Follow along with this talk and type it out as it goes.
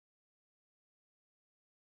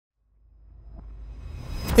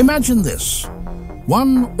Imagine this.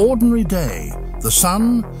 One ordinary day, the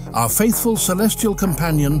sun, our faithful celestial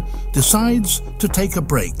companion, decides to take a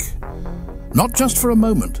break. Not just for a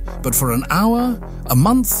moment, but for an hour, a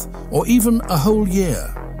month, or even a whole year.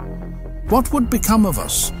 What would become of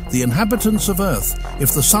us, the inhabitants of Earth,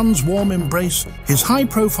 if the sun's warm embrace, his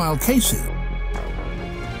high-profile cases,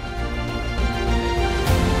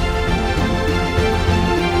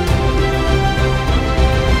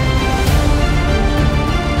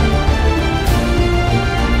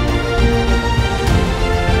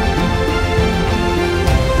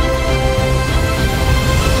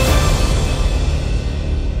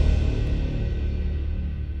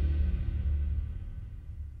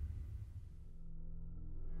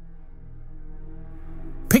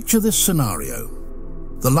 Picture this scenario.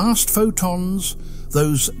 The last photons,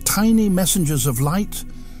 those tiny messengers of light,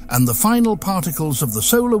 and the final particles of the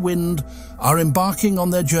solar wind are embarking on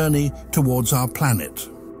their journey towards our planet.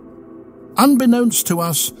 Unbeknownst to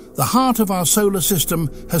us, the heart of our solar system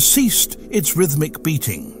has ceased its rhythmic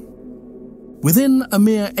beating. Within a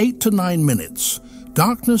mere 8 to 9 minutes,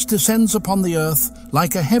 darkness descends upon the Earth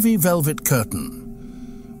like a heavy velvet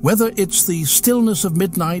curtain. Whether it's the stillness of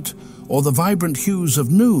midnight or the vibrant hues of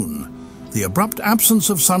noon, the abrupt absence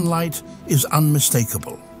of sunlight is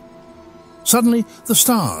unmistakable. Suddenly, the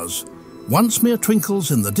stars, once mere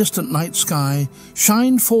twinkles in the distant night sky,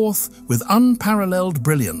 shine forth with unparalleled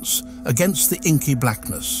brilliance against the inky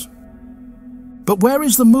blackness. But where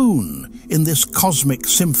is the moon in this cosmic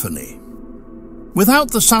symphony?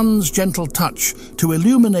 Without the sun's gentle touch to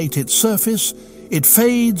illuminate its surface, it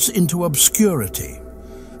fades into obscurity,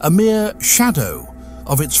 a mere shadow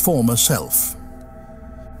of its former self.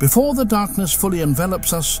 Before the darkness fully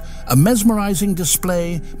envelops us, a mesmerizing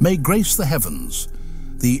display may grace the heavens,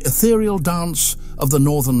 the ethereal dance of the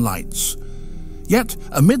northern lights. Yet,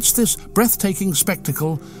 amidst this breathtaking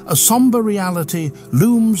spectacle, a somber reality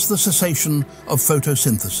looms: the cessation of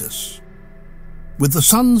photosynthesis. With the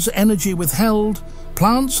sun's energy withheld,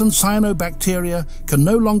 plants and cyanobacteria can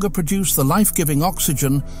no longer produce the life-giving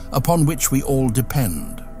oxygen upon which we all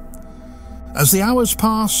depend. As the hours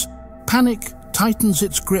pass, panic tightens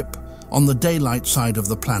its grip on the daylight side of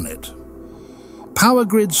the planet. Power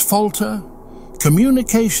grids falter,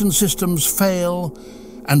 communication systems fail,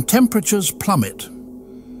 and temperatures plummet.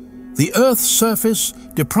 The Earth's surface,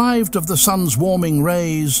 deprived of the sun's warming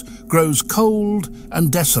rays, grows cold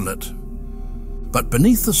and desolate. But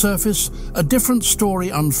beneath the surface, a different story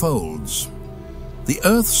unfolds. The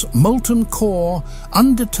Earth's molten core,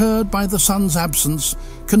 undeterred by the sun's absence,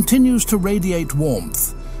 continues to radiate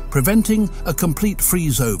warmth, preventing a complete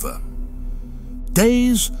freeze-over.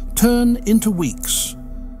 Days turn into weeks,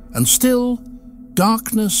 and still,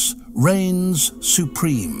 darkness reigns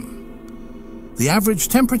supreme. The average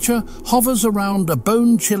temperature hovers around a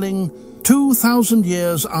bone-chilling 2,000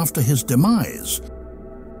 years after his demise.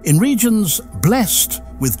 In regions blessed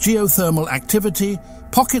with geothermal activity,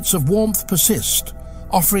 pockets of warmth persist,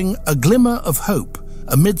 offering a glimmer of hope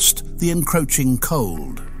amidst the encroaching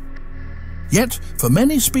cold. Yet, for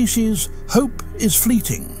many species, hope is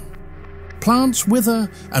fleeting. Plants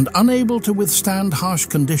wither and unable to withstand harsh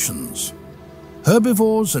conditions.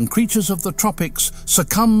 Herbivores and creatures of the tropics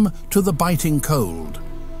succumb to the biting cold.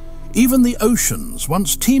 Even the oceans,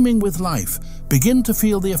 once teeming with life, begin to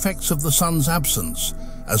feel the effects of the sun's absence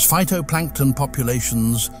as phytoplankton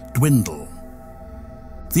populations dwindle.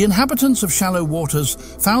 The inhabitants of shallow waters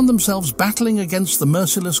found themselves battling against the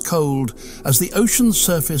merciless cold as the ocean's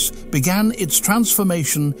surface began its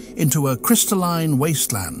transformation into a crystalline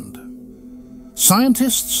wasteland.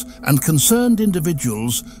 Scientists and concerned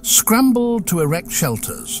individuals scrambled to erect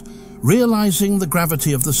shelters, realizing the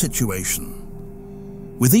gravity of the situation.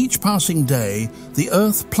 With each passing day, the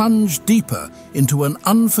Earth plunged deeper into an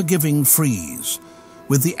unforgiving freeze,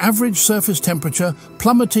 with the average surface temperature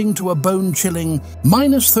plummeting to a bone-chilling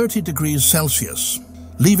 -30 degrees Celsius,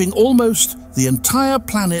 leaving almost the entire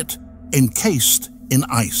planet encased in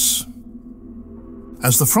ice.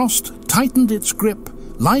 As the frost tightened its grip,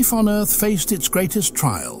 life on Earth faced its greatest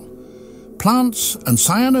trial. Plants and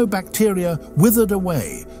cyanobacteria withered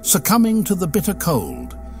away, succumbing to the bitter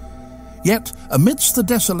cold. Yet, amidst the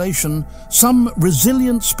desolation, some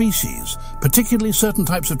resilient species, particularly certain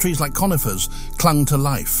types of trees like conifers, clung to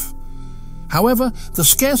life. However, the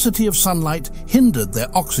scarcity of sunlight hindered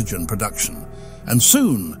their oxygen production, and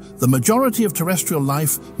soon the majority of terrestrial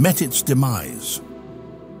life met its demise.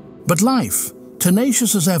 But life,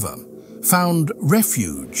 tenacious as ever, found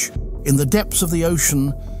refuge in the depths of the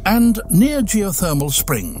ocean and near geothermal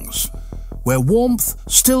springs, where warmth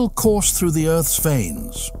still coursed through the Earth's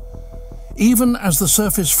veins. Even as the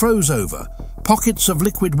surface froze over, pockets of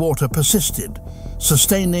liquid water persisted,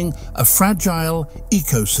 sustaining a fragile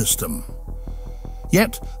ecosystem.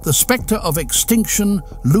 Yet the spectre of extinction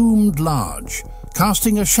loomed large,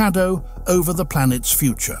 casting a shadow over the planet's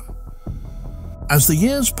future. As the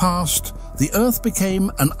years passed, the Earth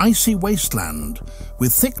became an icy wasteland,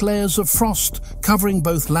 with thick layers of frost covering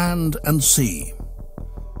both land and sea.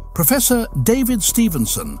 Professor David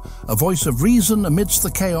Stevenson, a voice of reason amidst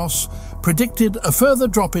the chaos, predicted a further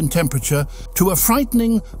drop in temperature to a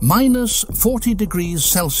frightening -40 degrees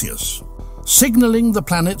Celsius, signaling the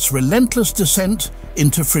planet's relentless descent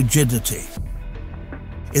into frigidity.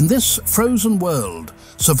 In this frozen world,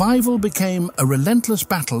 survival became a relentless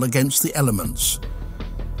battle against the elements.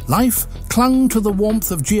 Life clung to the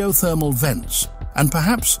warmth of geothermal vents, and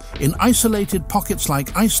perhaps in isolated pockets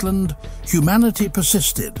like Iceland, humanity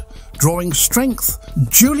persisted, drawing strength.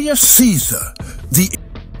 Julius Caesar,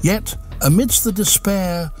 Yet, amidst the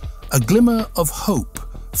despair, a glimmer of hope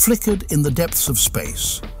flickered in the depths of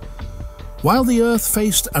space. While the Earth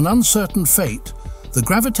faced an uncertain fate, the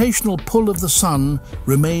gravitational pull of the Sun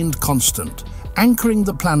remained constant, anchoring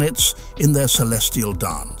the planets in their celestial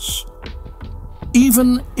dance.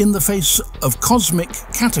 Even in the face of cosmic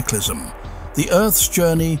cataclysm, the Earth's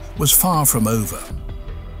journey was far from over.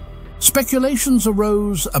 Speculations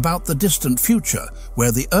arose about the distant future,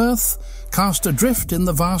 where the Earth, cast adrift in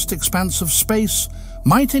the vast expanse of space,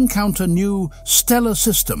 might encounter new stellar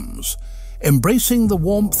systems, embracing the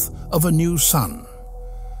warmth of a new sun.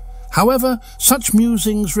 However, such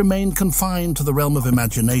musings remained confined to the realm of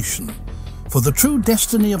imagination, for the true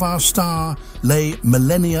destiny of our star lay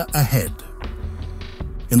millennia ahead.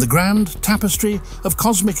 In the grand tapestry of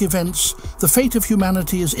cosmic events, the fate of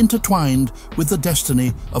humanity is intertwined with the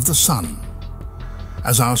destiny of the Sun.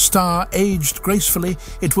 As our star aged gracefully,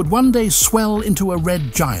 it would one day swell into a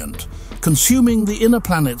red giant, consuming the inner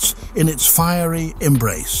planets in its fiery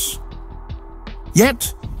embrace.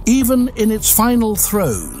 Yet, even in its final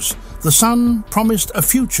throes, the Sun promised a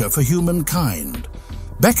future for humankind,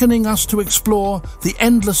 beckoning us to explore the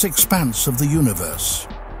endless expanse of the universe.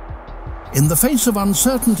 In the face of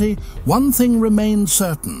uncertainty, one thing remained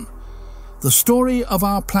certain. The story of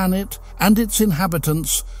our planet and its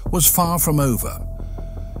inhabitants was far from over.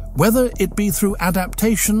 Whether it be through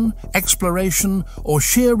adaptation, exploration, or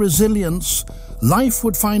sheer resilience, life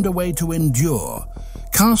would find a way to endure,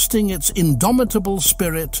 casting its indomitable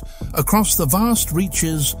spirit across the vast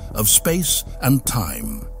reaches of space and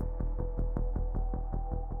time.